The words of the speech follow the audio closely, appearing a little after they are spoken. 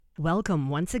Welcome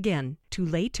once again to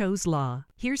Leto's Law.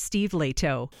 Here's Steve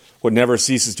Leto. What never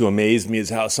ceases to amaze me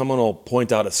is how someone will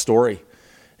point out a story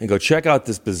and go, check out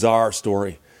this bizarre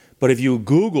story. But if you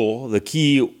Google the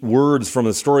key words from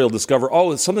the story, you'll discover,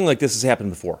 something like this has happened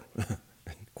before.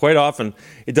 Quite often,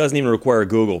 it doesn't even require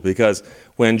Google, because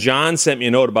when John sent me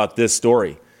a note about this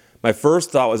story, my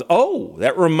first thought was,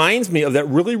 that reminds me of that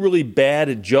really, really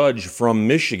bad judge from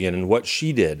Michigan and what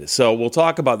she did. So we'll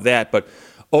talk about that, but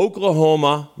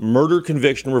Oklahoma murder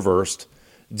conviction reversed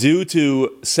due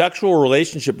to sexual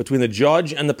relationship between the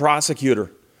judge and the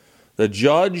prosecutor. The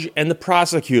judge and the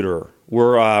prosecutor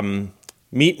were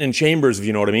meeting in chambers, if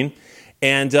you know what I mean.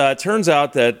 And it turns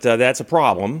out that that's a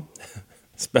problem,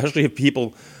 especially if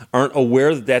people aren't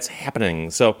aware that that's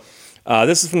happening. So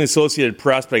this is from the Associated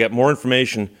Press, but I got more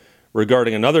information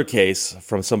regarding another case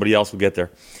from somebody else. We'll get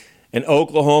there. An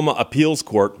Oklahoma appeals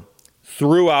court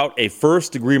threw out a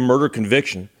first-degree murder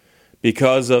conviction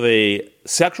because of a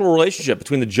sexual relationship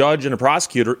between the judge and a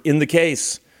prosecutor in the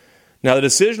case. Now, the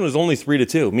decision was only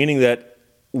 3-2, meaning that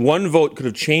one vote could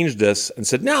have changed this and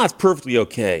said, no, it's perfectly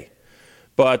okay.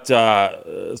 But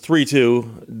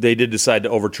 3-2, they did decide to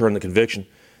overturn the conviction.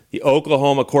 The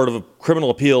Oklahoma Court of Criminal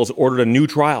Appeals ordered a new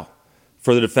trial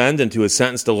for the defendant, who was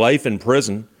sentenced to life in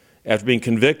prison after being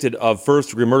convicted of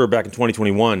first-degree murder back in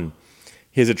 2021.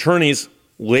 His attorneys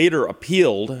later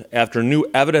appealed after new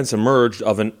evidence emerged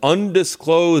of an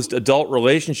undisclosed adult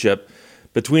relationship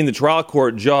between the trial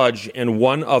court judge and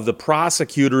one of the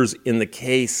prosecutors in the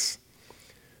case.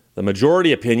 The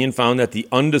majority opinion found that the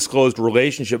undisclosed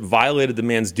relationship violated the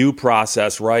man's due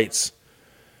process rights.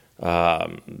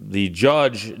 The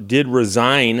judge did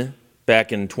resign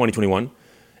back in 2021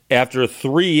 after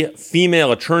 3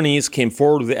 female attorneys came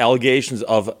forward with allegations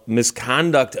of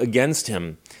misconduct against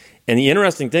him. And the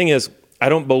interesting thing is, I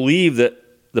don't believe that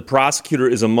the prosecutor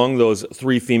is among those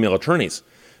 3 female attorneys.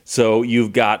 So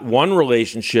you've got one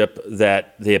relationship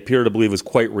that they appear to believe is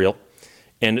quite real,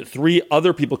 and 3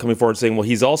 other people coming forward saying, well,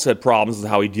 he's also had problems with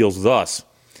how he deals with us.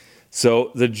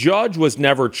 So the judge was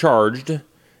never charged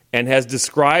and has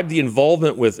described the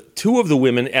involvement with 2 of the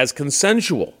women as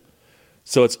consensual.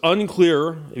 So it's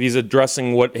unclear if he's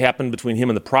addressing what happened between him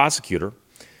and the prosecutor,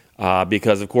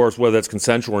 because, of course, whether that's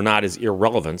consensual or not is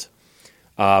irrelevant.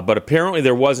 But apparently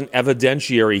there was an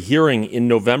evidentiary hearing in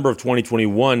November of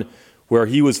 2021 where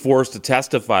he was forced to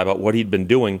testify about what he'd been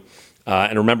doing.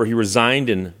 And remember, he resigned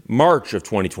in March of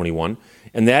 2021.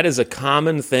 And that is a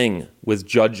common thing with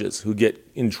judges who get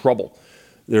in trouble.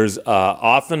 There's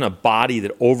often a body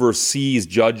that oversees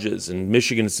judges. In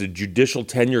Michigan, it's the Judicial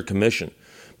Tenure Commission.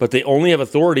 But they only have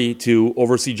authority to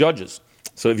oversee judges.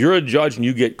 So if you're a judge and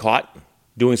you get caught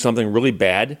doing something really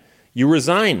bad, you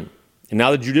resign. And now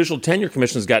the Judicial Tenure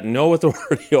Commission has got no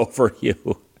authority over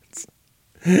you.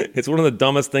 It's one of the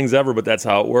dumbest things ever, but that's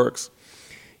how it works.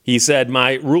 He said,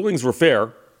 my rulings were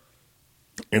fair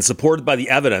and supported by the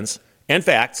evidence and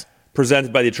facts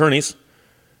presented by the attorneys,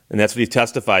 and that's what he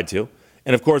testified to.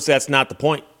 And, of course, that's not the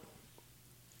point.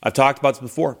 I've talked about this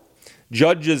before.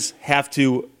 Judges have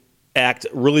to act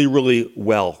really, really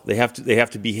well. They have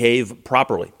to behave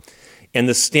properly. And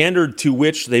the standard to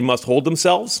which they must hold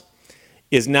themselves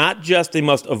is not just they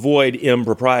must avoid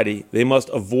impropriety, they must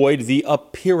avoid the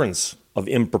appearance of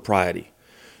impropriety.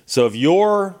 So if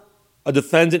you're a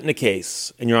defendant in a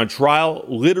case and you're on trial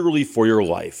literally for your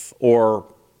life or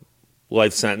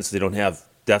life sentence, they don't have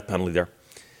death penalty there,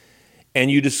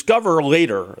 and you discover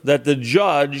later that the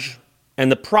judge and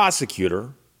the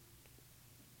prosecutor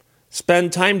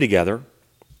spend time together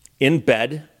in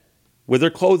bed with their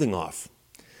clothing off,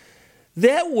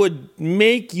 that would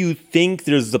make you think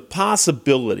there's the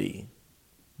possibility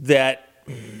that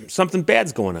something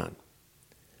bad's going on,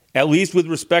 at least with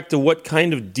respect to what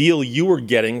kind of deal you were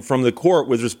getting from the court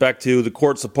with respect to the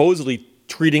court supposedly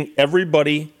treating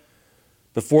everybody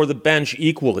before the bench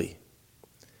equally.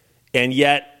 And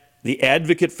yet the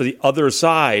advocate for the other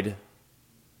side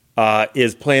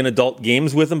is playing adult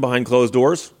games with them behind closed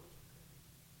doors.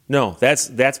 No, that's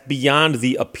beyond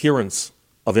the appearance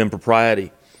of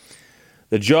impropriety.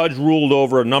 The judge ruled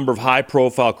over a number of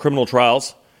high-profile criminal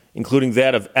trials, including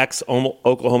that of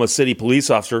ex-Oklahoma City police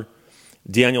officer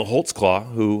Daniel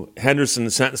Holtzclaw, who Henderson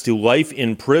sentenced to life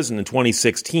in prison in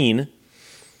 2016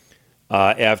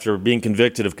 after being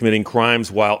convicted of committing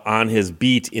crimes while on his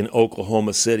beat in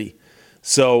Oklahoma City.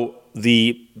 So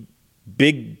the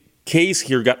big case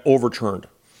here got overturned.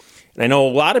 And I know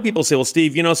a lot of people say, well,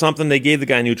 Steve, you know something? They gave the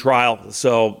guy a new trial,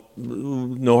 so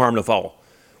no harm, no foul.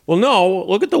 Well, no,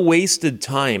 look at the wasted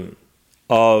time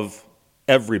of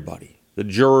everybody, the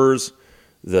jurors,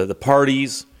 the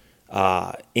parties,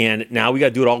 and now we got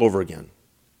to do it all over again.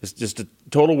 It's just a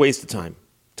total waste of time.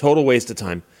 Total waste of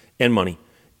time and money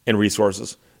and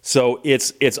resources. So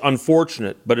it's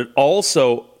unfortunate, but it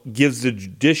also gives the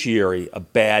judiciary a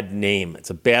bad name.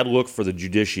 It's a bad look for the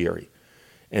judiciary.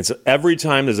 And so every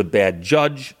time there's a bad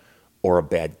judge or a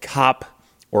bad cop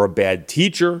or a bad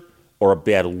teacher or a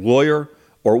bad lawyer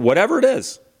or whatever it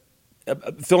is,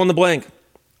 fill in the blank.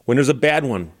 When there's a bad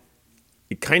one,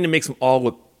 it kind of makes them all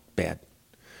look bad.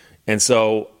 And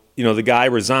so, the guy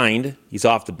resigned. He's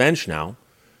off the bench now.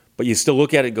 But you still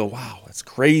look at it and go, wow, that's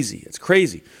crazy. It's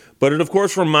crazy. But it, of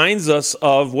course, reminds us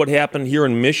of what happened here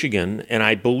in Michigan. And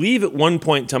I believe at one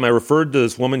point in time I referred to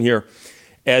this woman here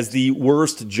as the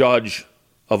worst judge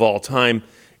of all time.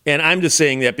 And I'm just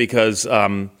saying that because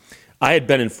I had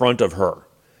been in front of her.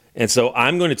 And so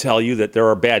I'm going to tell you that there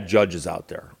are bad judges out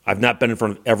there. I've not been in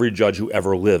front of every judge who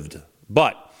ever lived.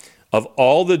 But of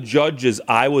all the judges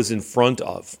I was in front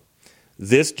of,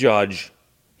 this judge,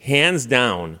 hands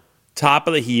down, top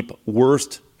of the heap,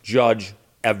 worst judge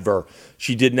ever.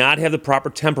 She did not have the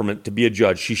proper temperament to be a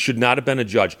judge. She should not have been a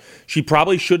judge. She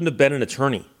probably shouldn't have been an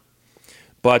attorney.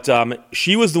 But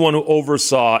she was the one who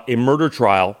oversaw a murder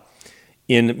trial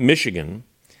in Michigan.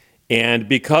 And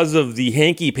because of the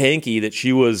hanky-panky that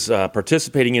she was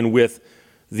participating in with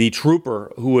the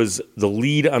trooper who was the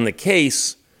lead on the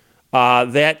case,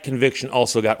 that conviction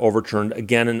also got overturned.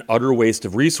 Again, an utter waste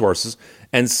of resources.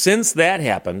 And since that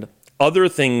happened, other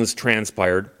things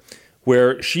transpired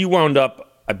where she wound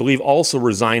up, I believe, also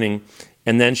resigning,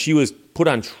 and then she was put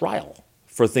on trial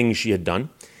for things she had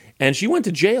done, and she went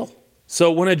to jail.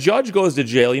 So when a judge goes to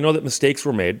jail, you know that mistakes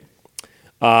were made.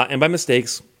 And by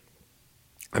mistakes,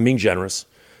 I'm being generous.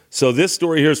 So this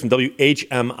story here is from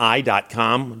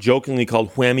WHMI.com, jokingly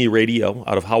called Whammy Radio,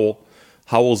 out of Howell.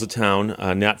 Howell's a town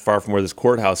not far from where this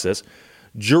courthouse is.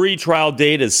 Jury trial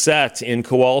date is set in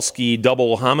Kowalski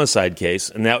double homicide case,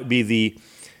 and that would be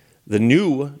the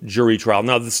new jury trial.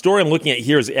 Now, the story I'm looking at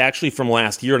here is actually from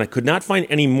last year, and I could not find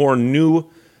any more new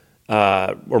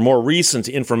or more recent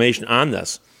information on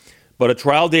this. But a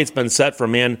trial date's been set for a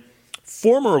man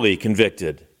formerly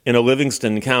convicted in a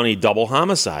Livingston County double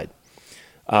homicide.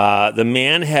 The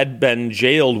man had been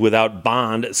jailed without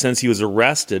bond since he was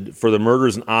arrested for the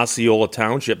murders in Osceola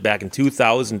Township back in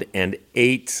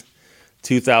 2008.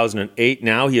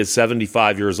 Now he is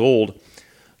 75 years old.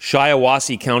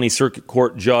 Shiawassee County Circuit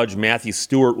Court Judge Matthew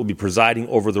Stewart will be presiding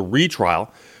over the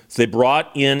retrial. So they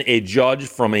brought in a judge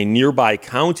from a nearby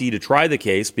county to try the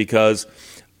case because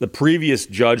the previous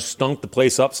judge stunk the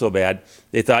place up so bad.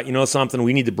 They thought, you know something,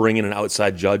 we need to bring in an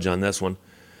outside judge on this one.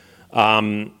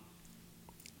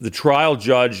 The trial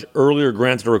judge earlier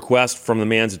granted a request from the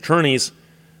man's attorneys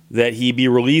that he be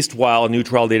released while a new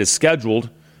trial date is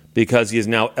scheduled because he is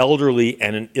now elderly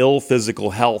and in ill physical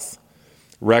health.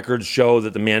 Records show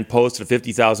that the man posted a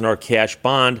 $50,000 cash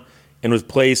bond and was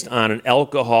placed on an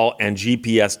alcohol and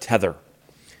GPS tether.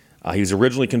 He was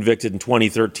originally convicted in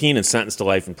 2013 and sentenced to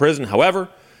life in prison. However,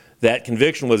 that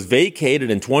conviction was vacated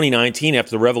in 2019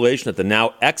 after the revelation that the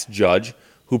now ex-judge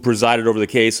who presided over the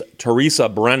case, Teresa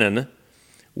Brennan,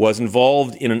 was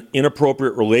involved in an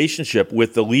inappropriate relationship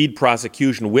with the lead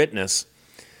prosecution witness,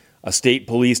 a state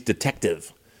police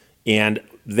detective. And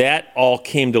that all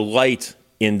came to light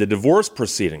in the divorce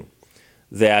proceeding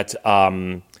that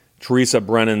Teresa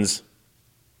Brennan's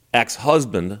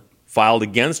ex-husband filed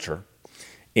against her.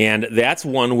 And that's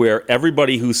one where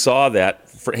everybody who saw that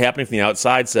happening from the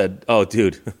outside said, oh,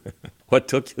 dude, what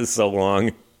took you so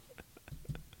long?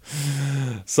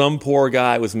 Some poor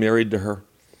guy was married to her.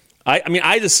 I mean,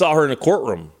 I just saw her in a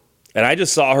courtroom, and I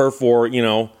just saw her for,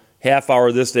 half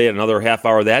hour this day and another half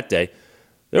hour that day.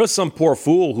 There was some poor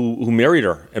fool who married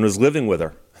her and was living with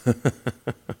her.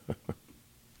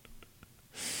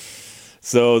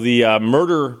 So the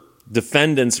murder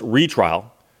defendant's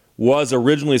retrial was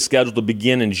originally scheduled to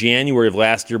begin in January of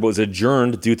last year, but was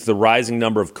adjourned due to the rising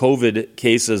number of COVID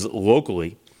cases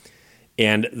locally.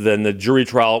 And then the jury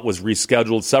trial was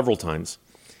rescheduled several times.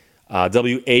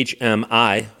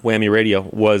 WHMI, Whammy Radio,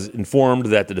 was informed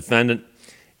that the defendant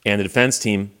and the defense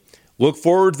team look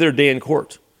forward to their day in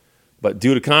court. But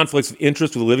due to conflicts of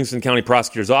interest with the Livingston County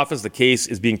Prosecutor's Office, the case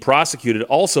is being prosecuted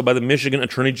also by the Michigan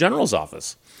Attorney General's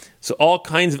Office. So all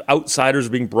kinds of outsiders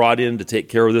are being brought in to take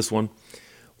care of this one.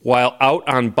 While out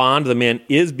on bond, the man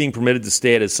is being permitted to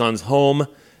stay at his son's home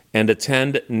and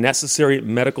attend necessary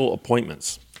medical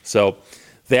appointments. So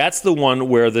that's the one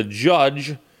where the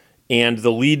judge and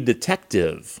the lead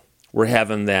detective were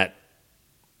having that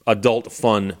adult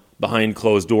fun behind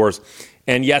closed doors.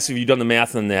 And yes, if you've done the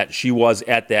math on that, she was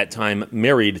at that time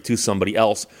married to somebody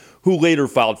else who later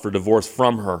filed for divorce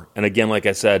from her. And again, like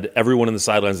I said, everyone in the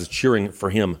sidelines is cheering for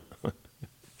him.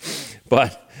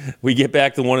 But we get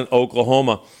back to the one in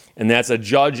Oklahoma, and that's a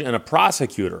judge and a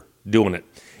prosecutor doing it.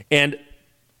 And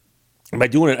by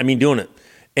doing it, I mean doing it.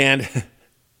 And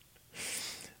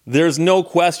there's no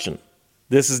question,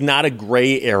 this is not a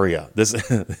gray area. This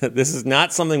is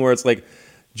not something where it's like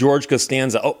George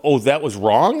Costanza, oh, that was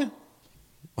wrong?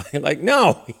 Like,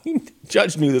 no, the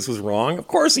judge knew this was wrong. Of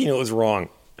course he knew it was wrong.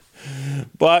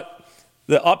 But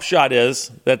the upshot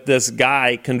is that this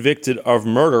guy convicted of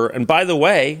murder, and by the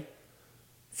way,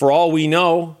 for all we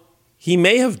know, he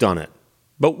may have done it.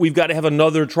 But we've got to have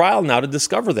another trial now to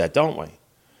discover that, don't we?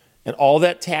 And all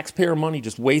that taxpayer money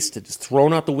just wasted, just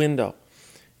thrown out the window.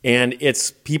 And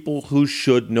it's people who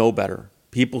should know better.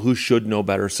 People who should know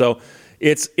better. So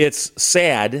it's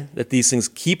sad that these things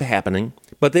keep happening,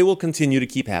 but they will continue to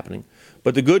keep happening.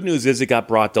 But the good news is it got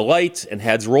brought to light and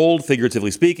heads rolled,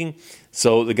 figuratively speaking.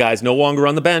 So the guy's no longer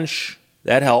on the bench.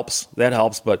 That helps.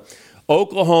 But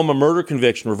Oklahoma murder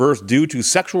conviction reversed due to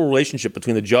sexual relationship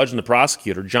between the judge and the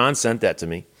prosecutor. John sent that to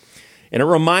me. And it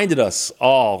reminded us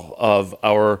all of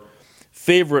our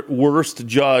favorite worst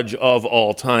judge of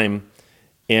all time.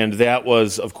 And that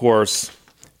was, of course,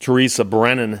 Teresa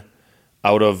Brennan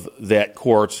out of that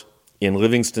court in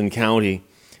Livingston County,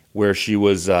 where she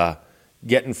was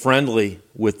getting friendly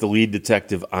with the lead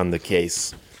detective on the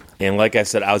case. And like I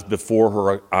said, I was before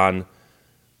her on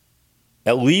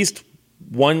at least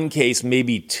one case,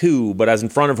 maybe two, but I was in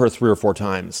front of her 3 or 4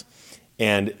 times.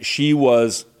 And she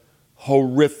was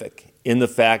horrific in the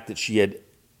fact that she had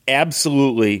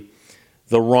absolutely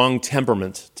the wrong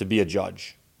temperament to be a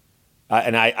judge.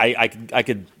 And I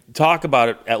could talk about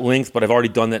it at length, but I've already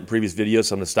done that in previous videos,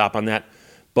 so I'm going to stop on that.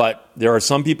 But there are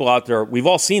some people out there, we've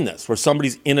all seen this, where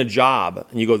somebody's in a job,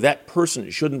 and you go, that person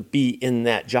shouldn't be in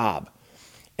that job.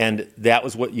 And that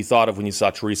was what you thought of when you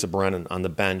saw Teresa Brennan on the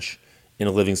bench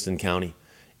in Livingston County.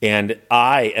 And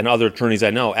I and other attorneys I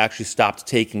know actually stopped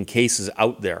taking cases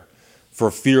out there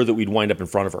for fear that we'd wind up in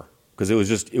front of her. Because it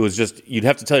was just, you'd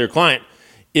have to tell your client,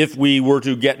 if we were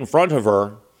to get in front of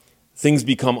her, things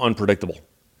become unpredictable.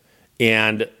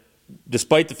 And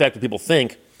despite the fact that people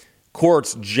think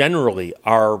courts generally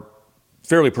are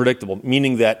fairly predictable,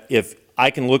 meaning that if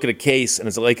I can look at a case and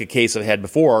it's like a case I've had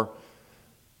before,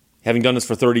 having done this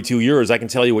for 32 years, I can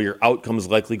tell you what your outcome is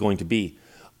likely going to be,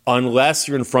 unless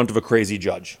you're in front of a crazy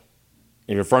judge. If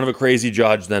you're in front of a crazy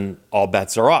judge, then all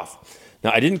bets are off.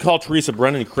 Now, I didn't call Teresa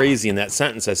Brennan crazy in that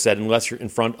sentence. I said, unless you're in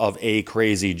front of a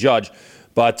crazy judge.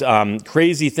 But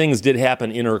crazy things did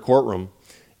happen in her courtroom,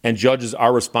 and judges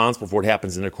are responsible for what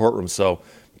happens in their courtroom. So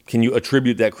can you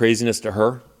attribute that craziness to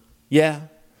her? Yeah.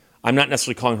 I'm not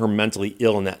necessarily calling her mentally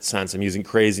ill in that sense. I'm using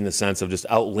crazy in the sense of just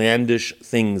outlandish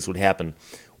things would happen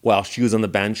while she was on the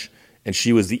bench, and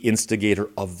she was the instigator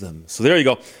of them. So there you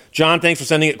go. John, thanks for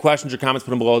sending it. Questions or comments,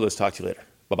 put them below. Let's talk to you later.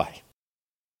 Bye-bye.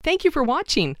 Thank you for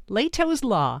watching Leto's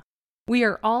Law. We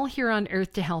are all here on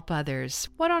earth to help others.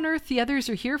 What on earth the others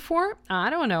are here for?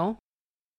 I don't know.